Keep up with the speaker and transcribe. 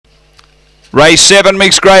Race 7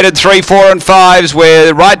 mixed graded 3, 4 and 5s.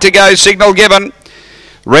 We're right to go, signal given.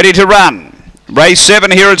 Ready to run. Race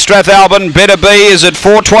 7 here at Strathalbyn. Better Be is at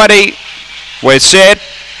 4:20. We're set.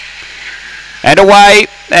 And away.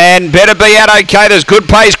 And Better Be out okay. There's good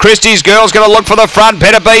pace. Christie's Girl's going to look for the front.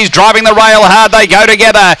 Better Be's driving the rail hard. They go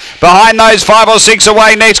together. Behind those 5 or 6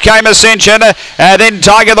 away. Next came Ascension. Then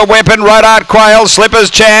Tiger the Weapon. Rodart Quail. Slippers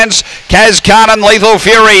Chance. Kaz Khan and Lethal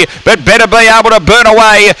Fury. But Better Be able to burn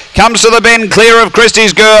away. Comes to the bend clear of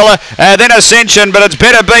Christie's Girl. Then Ascension. But it's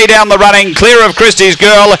Better Be down the running. Clear of Christie's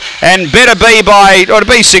Girl. And Better Be by, or to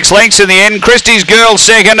be 6 lengths in the end. Christie's Girl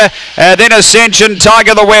second. Then Ascension.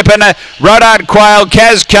 Tiger the Weapon. Rodart Quail.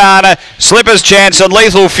 Kaz Khan, Slippers Chance and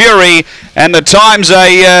Lethal Fury, and the time's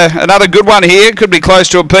another good one here. Could be close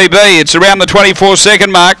to a PB. It's around the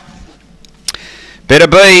 24-second mark. Better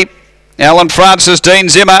Be, Alan Francis, Dean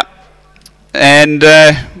Zimmer, and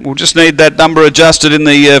we'll just need that number adjusted in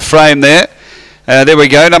the frame there. There we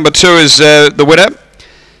go. Number 2 is the winner.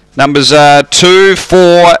 Numbers are 2,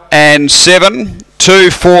 4 and 7.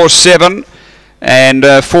 2, 4, 7,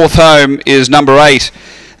 and fourth home is number 8.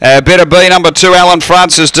 Better Be, number 2, Alan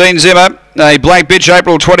Francis, Dean Zimmer. A Black Bitch,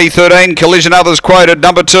 April 2013. Collision Others quoted,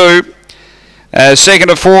 number 2. Second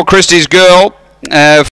of 4, Christie's Girl.